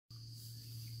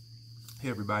Hey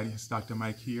everybody, it's Dr.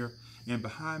 Mike here, and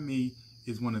behind me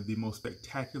is one of the most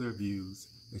spectacular views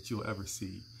that you'll ever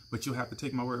see. But you'll have to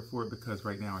take my word for it because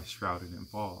right now it's shrouded in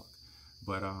fog.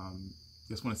 But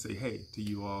just want to say hey to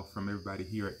you all from everybody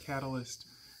here at Catalyst.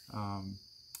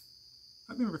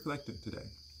 I've been reflecting today,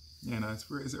 and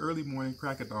it's early morning,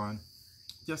 crack of dawn,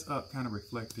 just up kind of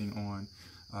reflecting on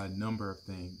a number of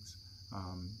things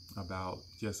about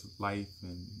just life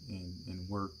and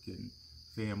work and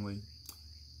family.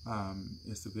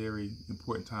 It's a very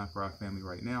important time for our family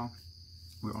right now.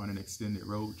 We're on an extended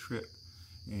road trip,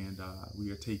 and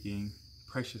we are taking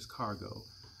precious cargo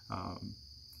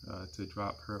to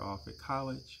drop her off at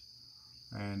college.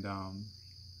 And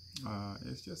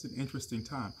it's just an interesting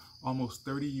time. Almost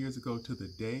 30 years ago to the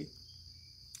day,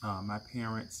 my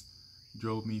parents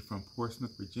drove me from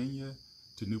Portsmouth, Virginia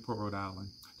to Newport, Rhode Island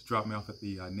to drop me off at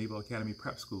the Naval Academy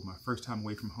Prep School, my first time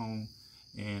away from home.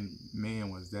 And man,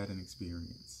 was that an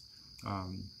experience.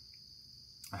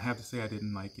 I have to say I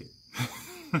didn't like it.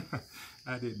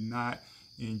 I did not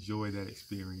enjoy that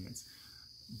experience.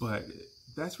 But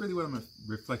that's really what I'm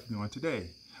reflecting on today.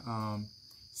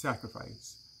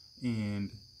 Sacrifice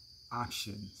and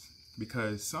options.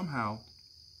 Because somehow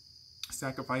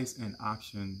sacrifice and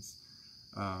options,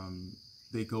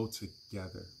 they go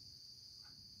together.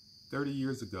 30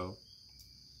 years ago,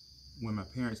 when my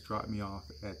parents dropped me off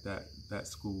at that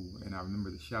school, and I remember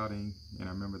the shouting, and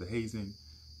I remember the hazing,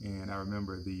 and I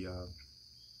remember the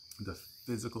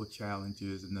physical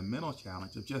challenges and the mental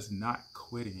challenge of just not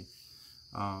quitting,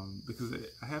 because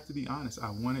I have to be honest,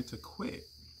 I wanted to quit.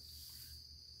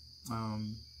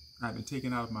 I've been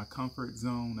taken out of my comfort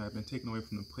zone. I've been taken away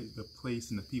from the place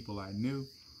and the people I knew,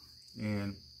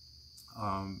 and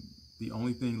the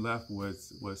only thing left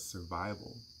was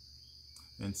survival.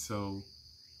 And so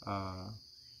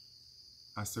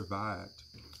I survived,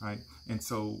 right? And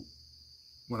so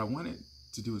what I wanted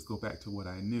to do is go back to what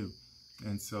I knew.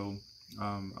 And so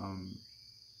I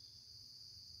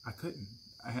couldn't.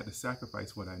 I had to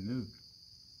sacrifice what I knew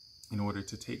in order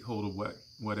to take hold of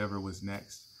whatever was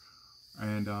next.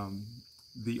 And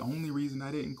the only reason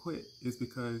I didn't quit is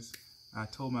because I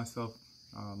told myself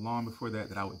long before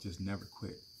that I would just never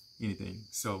quit anything.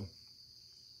 So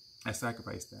I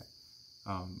sacrificed that.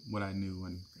 What I knew,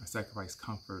 and I sacrificed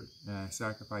comfort, and I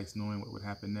sacrificed knowing what would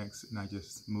happen next, and I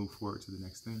just moved forward to the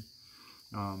next thing.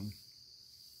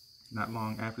 Not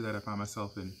long after that, I found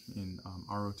myself in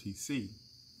ROTC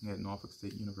at Norfolk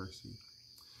State University,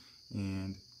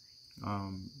 and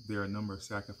there are a number of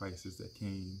sacrifices that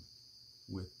came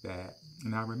with that.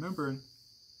 And I remember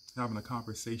having a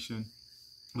conversation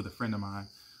with a friend of mine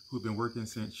who had been working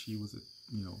since she was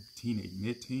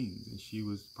mid-teens, and she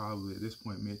was probably at this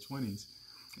point mid-20s,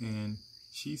 and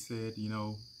she said,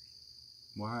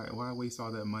 why waste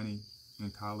all that money in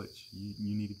college?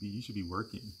 You should be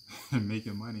working and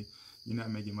making money. You're not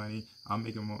making money. I'm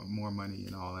making more money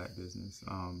and all that business.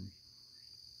 I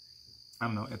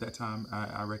don't know. At that time,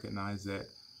 I recognized that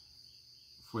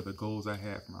for the goals I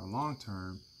had for my long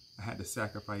term, I had to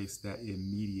sacrifice that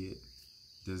immediate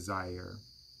desire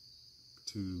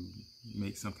to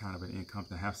make some kind of an income,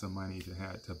 to have some money,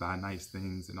 to buy nice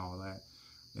things and all that.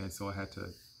 And so I had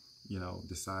to,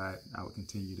 decide I would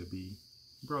continue to be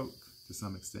broke to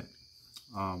some extent.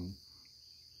 And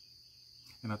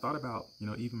I thought about,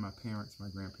 even my parents, my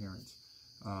grandparents,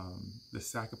 the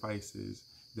sacrifices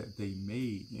that they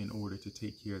made in order to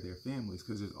take care of their families,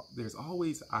 because there's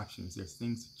always options. There's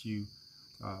things that you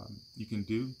can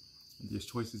do. There's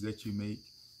choices that you make,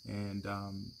 and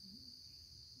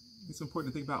it's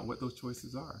important to think about what those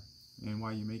choices are and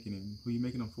why you're making them, who you're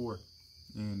making them for,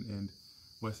 and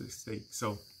what's at stake.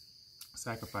 So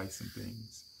sacrifice some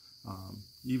things.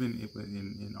 Even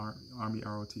in Army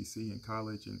ROTC in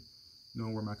college, and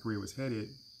knowing where my career was headed,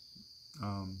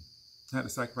 I had to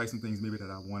sacrifice some things maybe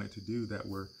that I wanted to do that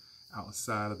were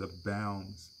outside of the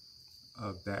bounds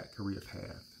of that career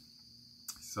path.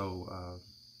 So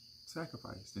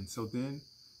sacrificed. And so then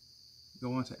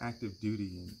go on to active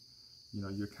duty, and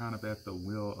you're kind of at the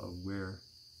will of where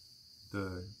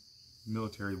the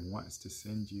military wants to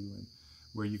send you and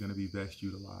where you're going to be best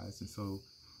utilized. And so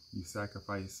you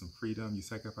sacrifice some freedom, you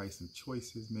sacrifice some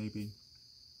choices maybe.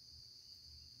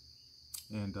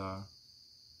 And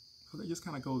so that just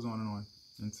kind of goes on and on.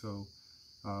 And so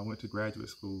I went to graduate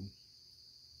school,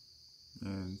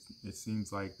 and it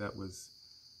seems like that was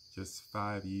just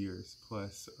 5 years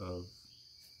plus of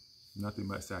nothing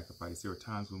but sacrifice. There were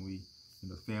times when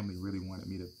family really wanted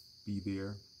me to be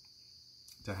there,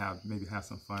 to maybe have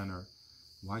some fun or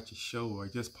watch a show or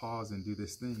just pause and do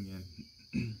this thing.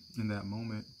 And in that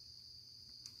moment,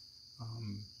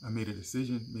 I made a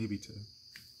decision maybe to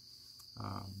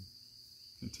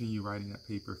continue writing that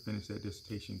paper, finish that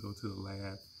dissertation, go to the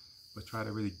lab, but try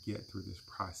to really get through this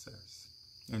process.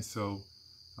 And so,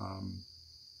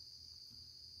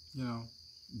 you know,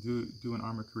 do an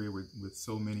Army career with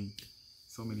so many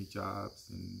jobs,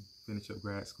 and finish up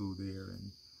grad school there.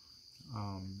 And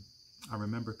I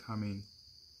remember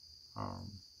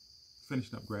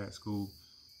finishing up grad school,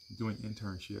 doing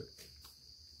internship.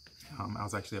 I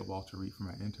was actually at Walter Reed for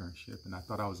my internship, and I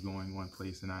thought I was going one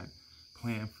place, and I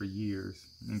planned for years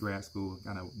in grad school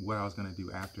kind of what I was going to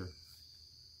do after.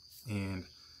 And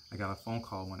I got a phone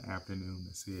call one afternoon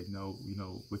that said, no, you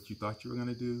know, what you thought you were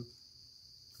going to do,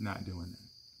 not doing that.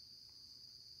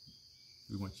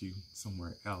 We want you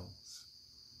somewhere else.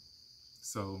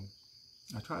 So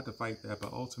I tried to fight that,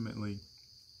 but ultimately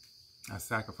I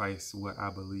sacrificed what I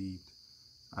believed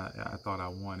I thought I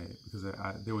wanted, because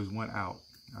there was one out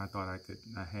I thought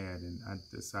I had, and I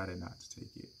decided not to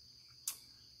take it.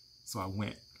 So I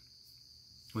went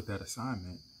with that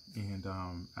assignment, and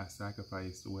I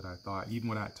sacrificed what I thought, even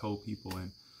what I told people,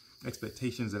 and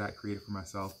expectations that I created for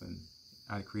myself and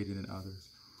I created in others,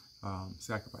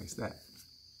 sacrificed that.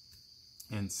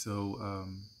 And so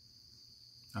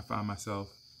I found myself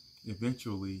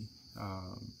eventually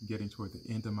getting toward the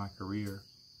end of my career,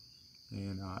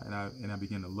 and I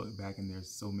began to look back, and there's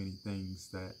so many things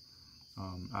that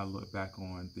I look back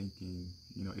on thinking,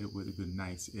 you know, it would have been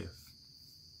nice if,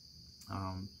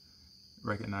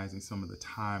 recognizing some of the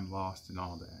time lost and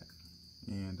all that.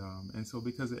 And so,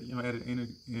 because, you know, at the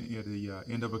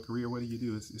end of a career, what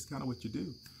do? It's kind of what you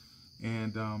do.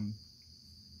 And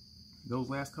those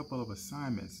last couple of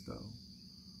assignments, though,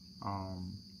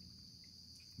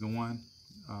 the one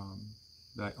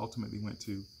that I ultimately went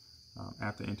to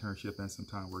after internship and some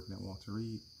time working at Walter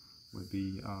Reed would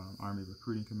be Army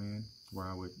Recruiting Command, where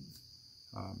I would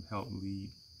help lead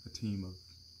a team of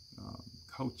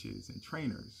coaches and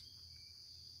trainers.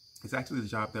 It's actually the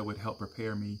job that would help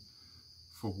prepare me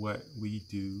for what we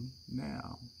do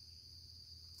now.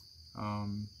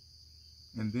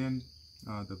 And then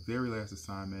the very last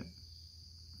assignment,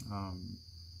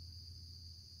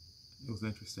 it was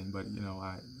interesting, but, you know,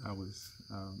 I was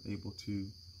able to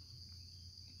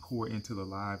pour into the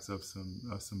lives of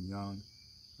some young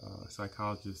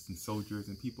psychologists and soldiers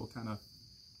and people kind of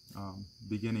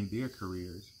beginning their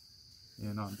careers,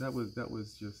 and that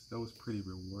was pretty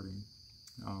rewarding.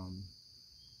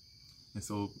 And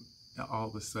so all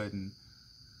of a sudden,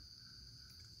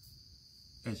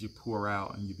 as you pour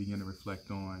out and you begin to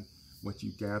reflect on what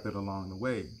you gathered along the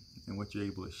way and what you're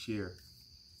able to share,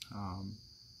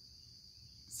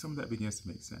 some of that begins to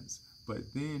make sense.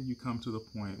 But then you come to the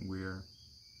point where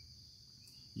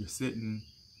you're sitting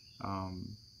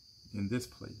in this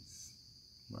place,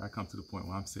 where I come to the point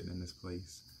where I'm sitting in this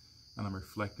place and I'm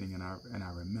reflecting, and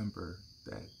I remember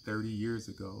that 30 years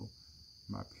ago,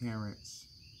 my parents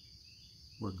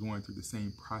were going through the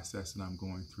same process that I'm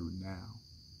going through now.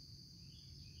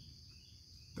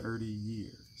 30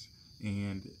 years.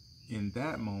 And in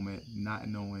that moment, not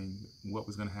knowing what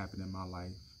was going to happen in my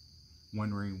life,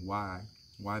 wondering why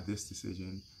this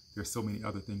decision, there's so many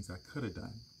other things I could have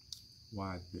done.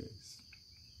 Why this?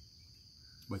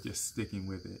 But just sticking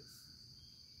with it.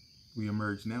 We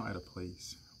emerge now at a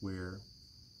place where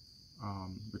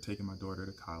we're taking my daughter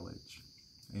to college,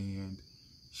 and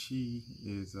she's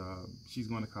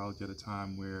going to college at a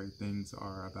time where things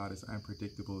are about as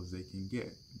unpredictable as they can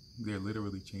get. They're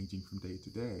literally changing from day to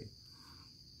day.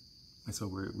 And so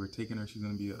we're taking her. She's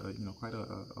going to be quite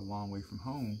a long way from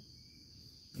home,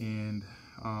 and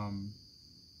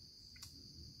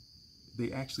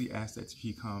they actually asked that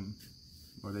she come,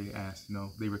 or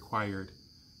they required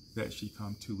that she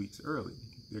come 2 weeks early.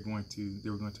 They were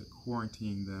going to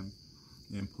quarantine them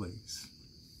in place.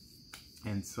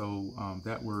 And so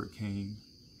that word came.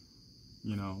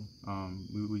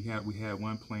 We had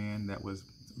one plan that was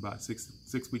about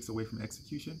six weeks away from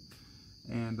execution,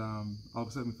 and all of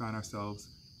a sudden we find ourselves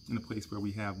in a place where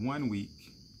we have 1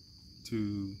 week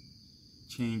to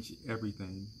change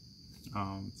everything,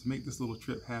 to make this little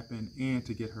trip happen, and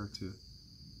to get her to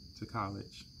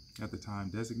college at the time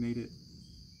designated.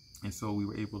 And so we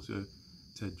were able to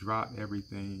drop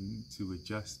everything, to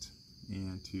adjust,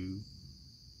 and to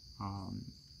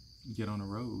get on the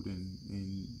road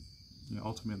and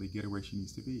ultimately get her where she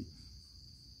needs to be.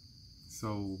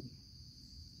 So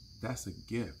that's a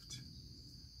gift.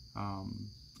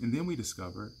 And then we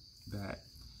discovered that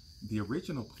the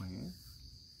original plan,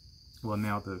 well,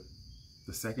 now the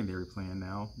secondary plan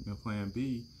now, plan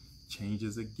B,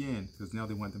 changes again, because now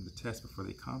they want them to test before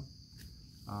they come.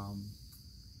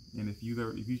 And if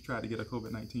you've tried to get a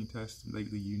COVID-19 test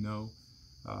lately,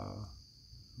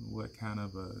 what kind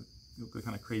of what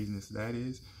kind of craziness that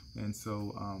is. And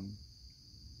so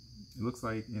it looks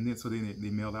like, and then so then they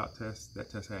mailed out tests. That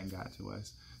test hadn't got to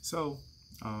us. So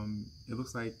it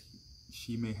looks like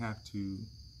she may have to,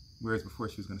 whereas before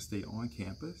she was going to stay on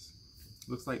campus,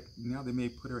 looks like now they may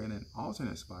put her in an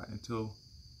alternate spot until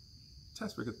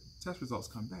test results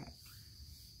come back.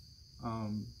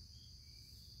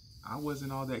 I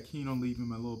wasn't all that keen on leaving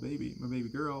my baby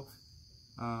girl,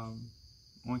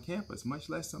 on campus, much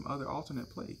less some other alternate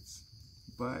place.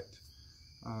 But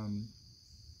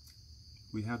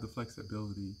we have the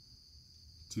flexibility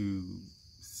to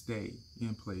stay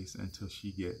in place until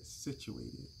she gets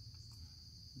situated.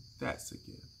 That's a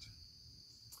gift.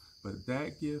 But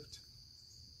that gift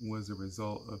was a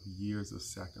result of years of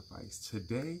sacrifice.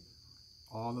 Today,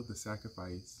 all of the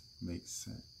sacrifice makes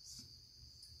sense.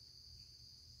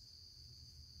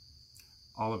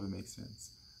 All of it makes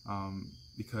sense.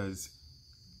 Because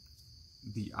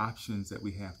the options that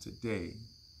we have today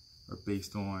are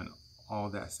based on all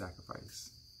that sacrifice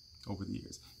over the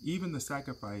years. Even the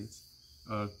sacrifice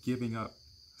of giving up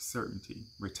certainty,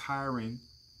 retiring,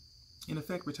 in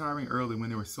effect retiring early when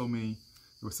there was so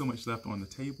much left on the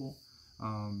table,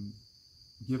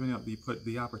 giving up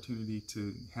the opportunity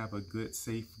to have a good,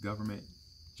 safe government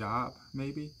job,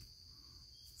 maybe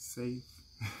safe,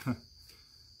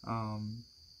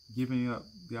 giving up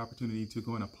the opportunity to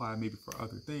go and apply maybe for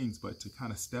other things, but to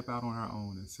kind of step out on our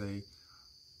own and say,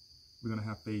 we're going to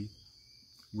have faith,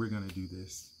 we're going to do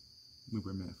this, we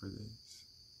were meant for this.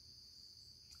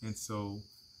 And so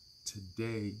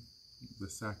today, the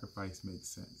sacrifice makes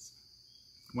sense.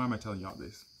 Why am I telling y'all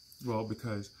this? Well,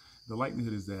 because the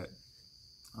likelihood is that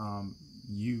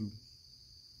you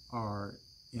are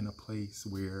in a place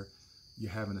where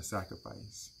you're having a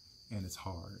sacrifice and it's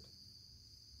hard.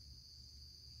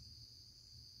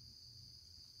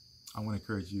 I want to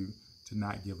encourage you to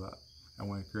not give up. I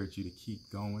want to encourage you to keep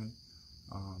going,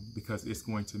 because it's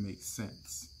going to make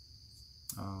sense.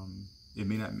 It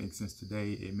may not make sense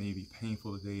today. It may be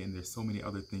painful today, and there's so many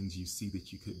other things you see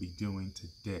that you could be doing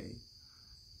today.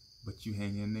 But you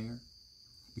hang in there,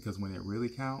 because when it really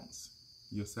counts,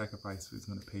 your sacrifice is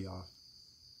going to pay off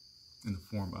in the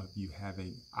form of you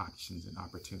having options and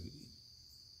opportunity.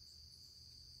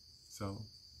 So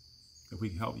if we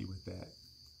can help you with that,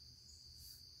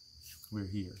 we're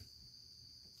here.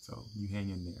 So you hang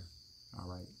in there. All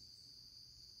right.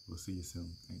 We'll see you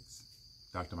soon. Thanks.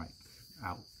 Dr. Mike,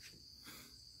 out.